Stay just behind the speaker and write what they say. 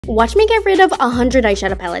Watch me get rid of 100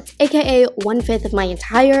 eyeshadow palettes, aka 1/5 of my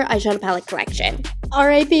entire eyeshadow palette collection.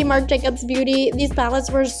 RIP Marc Jacobs Beauty. These palettes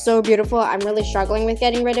were so beautiful. I'm really struggling with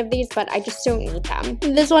getting rid of these, but I just don't need them.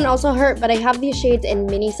 This one also hurt, but I have these shades in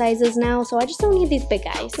mini sizes now, so I just don't need these big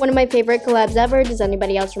guys. One of my favorite collabs ever. Does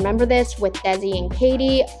anybody else remember this? With Desi and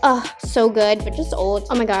Katie. Ugh, so good, but just old.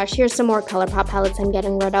 Oh my gosh, here's some more ColourPop palettes I'm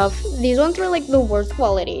getting rid of. These ones were like the worst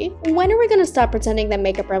quality. When are we gonna stop pretending that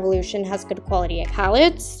Makeup Revolution has good quality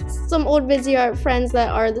palettes? Some old Viseart friends that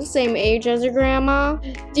are the same age as your grandma.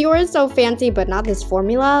 Dior is so fancy, but not this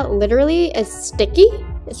formula. Literally, is sticky.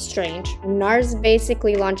 It's strange. NARS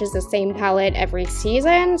basically launches the same palette every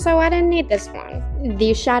season, so I didn't need this one.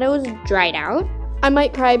 These shadows dried out. I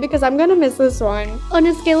might cry because I'm gonna miss this one. On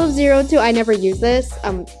a scale of 0 to I never use this,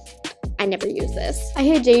 I never use this. I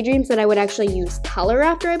had daydreams that I would actually use color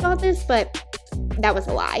after I bought this, but that was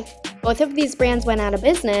a lie. Both of these brands went out of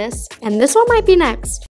business, and this one might be next.